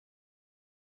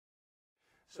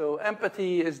So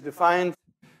empathy is defined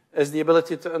as the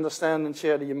ability to understand and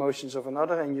share the emotions of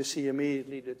another, and you see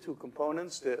immediately the two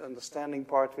components, the understanding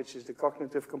part, which is the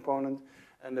cognitive component,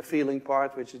 and the feeling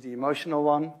part, which is the emotional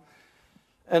one.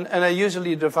 And I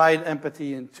usually divide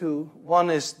empathy in two. One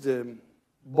is the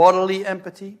bodily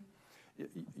empathy.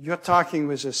 You're talking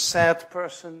with a sad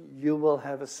person, you will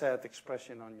have a sad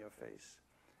expression on your face.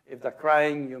 If they're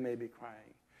crying, you may be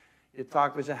crying. You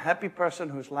talk with a happy person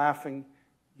who's laughing,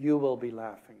 you will be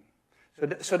laughing.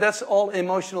 So that's all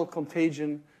emotional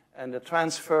contagion and the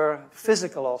transfer,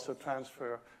 physical also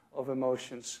transfer of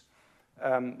emotions,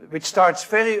 which starts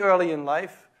very early in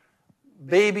life.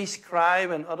 Babies cry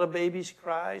when other babies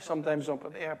cry. Sometimes on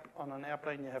an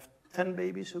airplane you have 10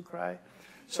 babies who cry.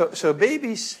 So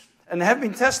babies, and have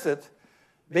been tested,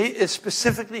 it's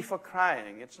specifically for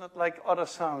crying. It's not like other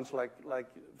sounds like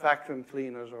vacuum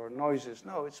cleaners or noises.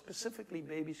 No, it's specifically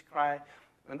babies cry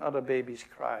when other babies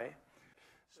cry.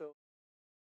 So